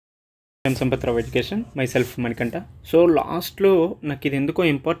I'm Sampath Rao education my self Manikanta. So లాస్ట్లో నాకు ఇది ఎందుకో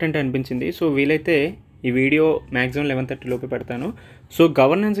ఇంపార్టెంట్ అనిపించింది. సో వీలైతే ఈ వీడియో మ్యాక్సిమం 11:30 లోపే పెడతాను. సో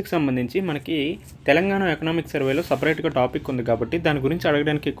గవర్నెన్స్కి సంబంధించి మనకి తెలంగాణ ఎకనామిక్ సర్వేలో సపరేట్గా టాపిక్ ఉంది కాబట్టి దాని గురించి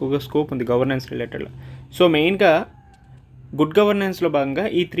అడగడానికి ఎక్కువగా స్కోప్ ఉంది గవర్నెన్స్ రిలేటెడ్లో. సో మెయిన్గా గుడ్ గవర్నెన్స్లో భాగంగా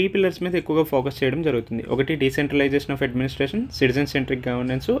ఈ 3 పిల్లర్స్ మీద ఎక్కువగా ఫోకస్ చేయడం జరుగుతుంది. ఒకటి decentralisation of administration, citizen centric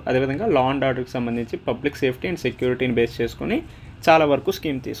governance, అదేవిధంగా లా అండ్ ఆర్డర్కి సంబంధించి పబ్లిక్ సేఫ్టీ అండ్ సెక్యూరిటీని బేస్ చేసుకొని చాలా వరకు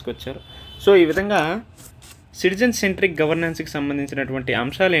స్కీమ్ తీసుకొచ్చారు. సో ఈ విధంగా సిటిజన్ సెంట్రిక్ గవర్నెన్స్కి సంబంధించినటువంటి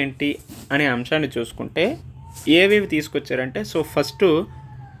అంశాలు ఏంటి అనే అంశాన్ని చూసుకుంటే ఏవేవి తీసుకొచ్చారంటే, సో ఫస్ట్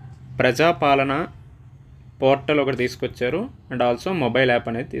ప్రజాపాలన పోర్టల్ ఒకటి తీసుకొచ్చారు అండ్ ఆల్సో మొబైల్ యాప్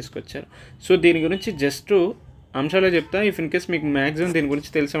అనేది తీసుకొచ్చారు. సో దీని గురించి జస్ట్ అంశాలు చెప్తా. ఇఫ్ ఇన్ కేస్ మీకు మ్యాక్సిమం దీని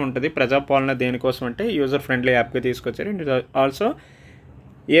గురించి తెలిసే ఉంటుంది. ప్రజాపాలన దేనికోసం అంటే యూజర్ ఫ్రెండ్లీ యాప్గా తీసుకొచ్చారు. అండ్ ఆల్సో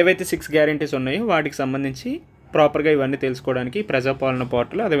ఏవైతే 6 గ్యారెంటీస్ ఉన్నాయో వాటికి సంబంధించి ప్రాపర్గా ఇవన్నీ తెలుసుకోవడానికి ప్రజాపాలన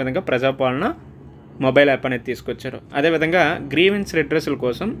పోర్టల్, అదేవిధంగా ప్రజాపాలన మొబైల్ యాప్ అనేది తీసుకొచ్చారు. అదేవిధంగా గ్రీవెన్స్ రిడ్రెసల్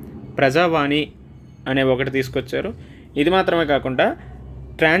కోసం ప్రజావాణి అనే ఒకటి తీసుకొచ్చారు. ఇది మాత్రమే కాకుండా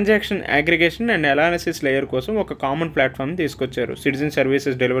transaction aggregation and analysis layer కోసం ఒక కామన్ ప్లాట్ఫామ్ తీసుకొచ్చారు సిటిజన్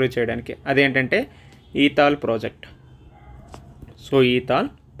సర్వీసెస్ డెలివరీ చేయడానికి. అదేంటంటే ఈతాల్ ప్రాజెక్ట్. So ఈతాల్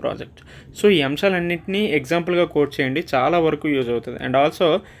project. సో ఈ అంశాలన్నింటినీ ఎగ్జాంపుల్గా కోట్ చేయండి, చాలా వరకు యూజ్ అవుతుంది. And also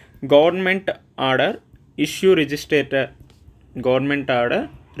government order issue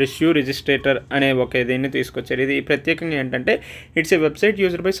రిజిస్ట్రేటర్ అనే ఒక దీన్ని తీసుకొచ్చారు. ఇది ప్రత్యేకంగా ఏంటంటే it's a website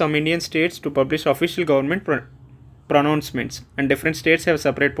used by some Indian states to publish official government pronouncements and different states have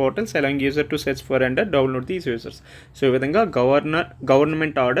separate portals allowing user to search for and download these users. So ఈ విధంగా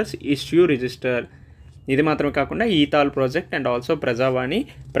government orders issue register. ఇది మాత్రమే కాకుండా ఈతాల్ project and also ప్రజావాణి,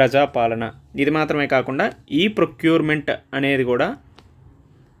 ప్రజాపాలన. ఇది మాత్రమే కాకుండా ఈ procurement అనేది కూడా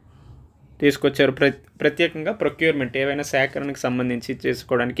తీసుకొచ్చారు. ప్రత్యేకంగా ప్రొక్యూర్మెంట్ ఏవైనా సేకరణకు సంబంధించి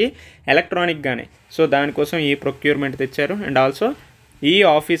చేసుకోవడానికి ఎలక్ట్రానిక్గానే, సో దానికోసం ఈ ప్రొక్యూర్మెంట్ తెచ్చారు. అండ్ ఆల్సో ఈ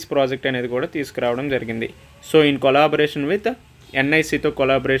ఆఫీస్ ప్రాజెక్ట్ అనేది కూడా తీసుకురావడం జరిగింది. So in collaboration with ఎన్ఐసితో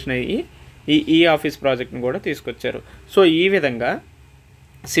collaboration అయ్యి ఈ ఆఫీస్ ప్రాజెక్ట్ని కూడా తీసుకొచ్చారు. సో ఈ విధంగా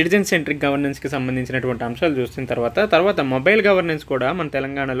సిటిజన్ సెంట్రిక్ గవర్నెన్స్కి సంబంధించినటువంటి అంశాలు చూసిన తర్వాత మొబైల్ గవర్నెన్స్ కూడా మన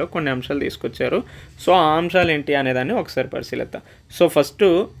తెలంగాణలో కొన్ని అంశాలు తీసుకొచ్చారు. సో ఆ అంశాలు ఏంటి అనేదాన్ని ఒకసారి పరిశీలిద్దాం. So first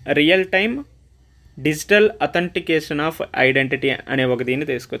real time digital authentication of identity అనే ఒక దీన్ని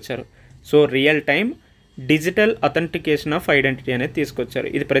తీసుకొచ్చారు. So real time digital authentication of identity అనేది తీసుకొచ్చారు.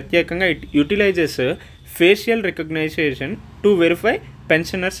 ఇది ప్రత్యేకంగా it utilises facial recognition to verify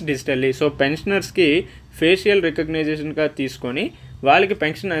pensioners digitally. So పెన్షనర్స్కి facial రికగ్నైజేషన్గా తీసుకొని వాళ్ళకి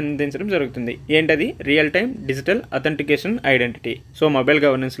పెన్షన్ అందించడం జరుగుతుంది. ఏంటది? Real time digital authentication identity. So mobile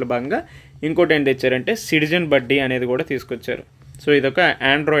గవర్నెన్స్లో భాగంగా ఇంకోటి ఏం తెచ్చారంటే సిటిజన్ బడ్డీ అనేది కూడా తీసుకొచ్చారు. సో ఇదొక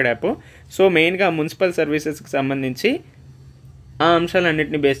ఆండ్రాయిడ్ యాప్. సో మెయిన్గా మున్సిపల్ సర్వీసెస్కి సంబంధించి ఆ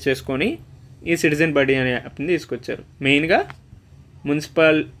అంశాలన్నింటినీ బేస్ చేసుకొని ఈ సిటిజన్ బడ్డీ అనే యాప్ని తీసుకొచ్చారు. మెయిన్గా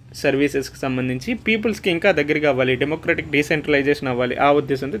మున్సిపల్ సర్వీసెస్కి సంబంధించి పీపుల్స్కి ఇంకా దగ్గరగా అవ్వాలి, డెమోక్రటిక్ డీసెంట్రలైజేషన్ అవ్వాలి, ఆ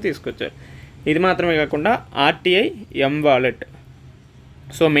ఉద్దేశంతో తీసుకొచ్చారు. ఇది మాత్రమే కాకుండా ఆర్టీఐ ఎం వాలెట్.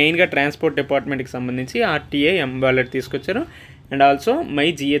 సో మెయిన్గా ట్రాన్స్పోర్ట్ డిపార్ట్మెంట్కి సంబంధించి ఆర్టీఐ ఎం వాలెట్ తీసుకొచ్చారు. And also my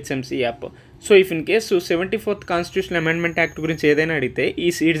GHMC app. So if in case 74th constitution amendment act గురించి ఏదైనా అడిగితే ఈ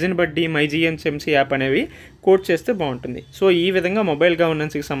సిటిజన్ బడ్డీ, మై జిహెచ్ఎంసీ యాప్ అనేవి కోట్ చేస్తే బాగుంటుంది. సో ఈ విధంగా మొబైల్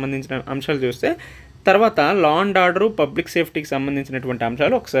గవర్నెన్స్కి సంబంధించిన అంశాలు చూస్తే తర్వాత లా అండ్ ఆర్డర్, పబ్లిక్ సేఫ్టీకి సంబంధించినటువంటి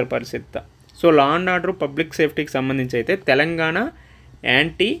అంశాలు ఒకసారి పరిశీలిద్దాం. So law and order, public సేఫ్టీకి సంబంధించి అయితే తెలంగాణ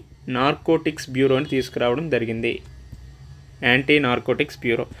యాంటీ నార్కోటిక్స్ బ్యూరోని తీసుకురావడం జరిగింది. Anti narcotics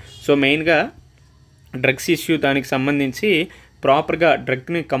bureau. సో మెయిన్గా డ్రగ్స్ ఇష్యూ దానికి సంబంధించి ప్రాపర్గా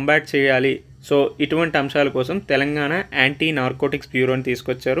డ్రగ్ని కంబాట్ చేయాలి. సో ఇటువంటి అంశాల కోసం తెలంగాణ యాంటీ నార్కోటిక్స్ బ్యూరోని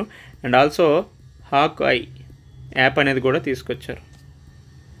తీసుకొచ్చారు. And also hack I app అనేది కూడా తీసుకొచ్చారు.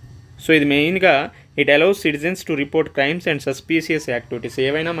 సో ఇది మెయిన్గా it allows citizens to report crimes and suspicious activities.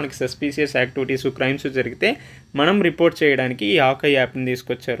 ఏవైనా మనకి సస్పీషియస్ యాక్టివిటీస్, క్రైమ్స్ జరిగితే మనం రిపోర్ట్ చేయడానికి ఈ హాక్ ఐ యాప్ని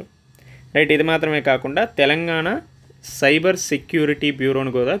తీసుకొచ్చారు. రైట్. ఇది మాత్రమే కాకుండా తెలంగాణ సైబర్ సెక్యూరిటీ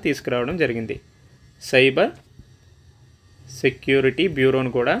బ్యూరోను కూడా తీసుకురావడం జరిగింది. సైబర్ సెక్యూరిటీ బ్యూరోను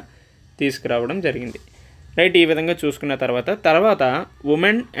కూడా తీసుకురావడం జరిగింది. రైట్. ఈ విధంగా చూసుకున్న తర్వాత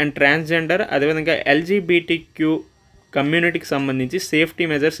ఉమెన్ అండ్ ట్రాన్స్జెండర్, అదేవిధంగా ఎల్జీబీటీక్యూ కమ్యూనిటీకి సంబంధించి సేఫ్టీ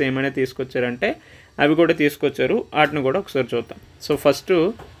మెజర్స్ ఏమైనా తీసుకొచ్చారంటే అవి కూడా తీసుకొచ్చారు. వాటిని కూడా ఒకసారి చూద్దాం. సో ఫస్ట్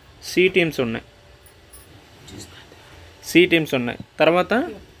సి టీమ్స్ ఉన్నాయి. తర్వాత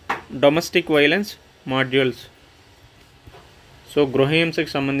డొమెస్టిక్ వైలెన్స్ మాడ్యూల్స్. సో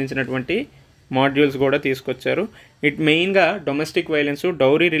గృహహింసకు సంబంధించినటువంటి మాడ్యూల్స్ కూడా తీసుకొచ్చారు. ఇట్ మెయిన్గా డొమెస్టిక్ వైలెన్స్,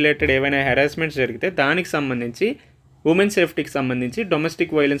 డౌరీ రిలేటెడ్ ఏవైనా హెరాస్మెంట్స్ జరిగితే దానికి సంబంధించి ఉమెన్ సేఫ్టీకి సంబంధించి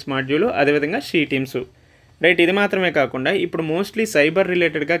డొమెస్టిక్ వైలెన్స్ మాడ్యూల్, అదేవిధంగా షీ టీమ్స్ రైట్. ఇది మాత్రమే కాకుండా ఇప్పుడు మోస్ట్లీ సైబర్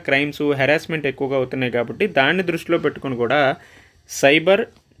రిలేటెడ్గా క్రైమ్స్, హెరాస్మెంట్ ఎక్కువగా అవుతున్నాయి కాబట్టి దాన్ని దృష్టిలో పెట్టుకొని కూడా సైబర్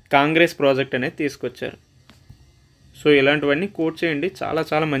కాంగ్రెస్ ప్రాజెక్ట్ అనేది తీసుకొచ్చారు. సో ఇలాంటివన్నీ కోట్ చేయండి, చాలా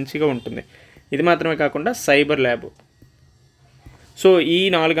చాలా మంచిగా ఉంటుంది. ఇది మాత్రమే కాకుండా సైబర్ ల్యాబ్. సో ఈ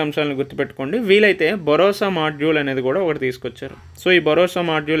 4 అంశాలను గుర్తుపెట్టుకోండి. వీలైతే భరోసా మాడ్యూల్ అనేది కూడా ఒకటి తీసుకొచ్చారు. సో ఈ భరోసా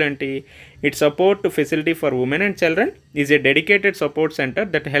మాడ్యూల్ ఏంటి? It support facility for women and children is a dedicated support centre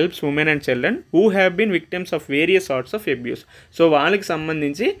that helps women and children who have been victims of various sorts of abuse. So వాళ్ళకి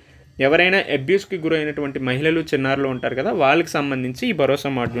సంబంధించి ఎవరైనా అబ్యూస్కి గురైనటువంటి మహిళలు, చిన్నారులు ఉంటారు కదా, వాళ్ళకి సంబంధించి ఈ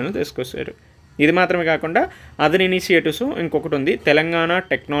భరోసా మాడ్యూల్ని తీసుకొచ్చారు. ఇది మాత్రమే కాకుండా అదర్ ఇనిషియేటివ్స్ ఇంకొకటి ఉంది, తెలంగాణ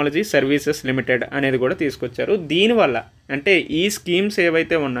టెక్నాలజీ సర్వీసెస్ లిమిటెడ్ అనేది కూడా తీసుకొచ్చారు. దీనివల్ల అంటే ఈ స్కీమ్స్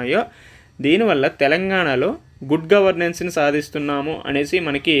ఏవైతే ఉన్నాయో దీనివల్ల తెలంగాణలో గుడ్ గవర్నెన్స్ని సాధిస్తున్నాము అనేసి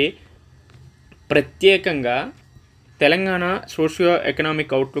మనకి ప్రత్యేకంగా తెలంగాణ సోషియో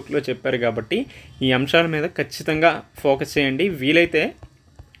ఎకనామిక్ అవుట్లుక్లో చెప్పారు. కాబట్టి ఈ అంశాల మీద ఖచ్చితంగా ఫోకస్ చేయండి. వీలైతే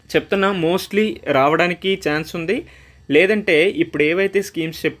చెప్తున్నా మోస్ట్లీ రావడానికి ఛాన్స్ ఉంది. లేదంటే ఇప్పుడు ఏవైతే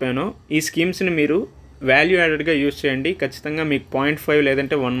స్కీమ్స్ చెప్పానో ఈ స్కీమ్స్ని మీరు వాల్యూ యాడెడ్గా యూజ్ చేయండి. ఖచ్చితంగా మీకు 0.5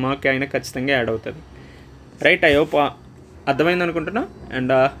 లేదంటే 1 మార్క్ అయినా ఖచ్చితంగా యాడ్ అవుతుంది. రైట్. ఐ హోప్ అర్థమైంది అనుకుంటున్నా.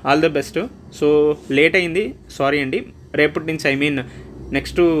 And all the best. So late అయింది, సారీ అండి. రేపటి నుంచి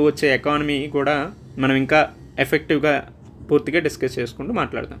నెక్స్ట్ వచ్చే ఎకానమీ కూడా మనం ఇంకా ఎఫెక్టివ్గా పూర్తిగా డిస్కస్ చేసుకుంటూ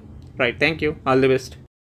మాట్లాడదాం. Right. Thank you. All the best.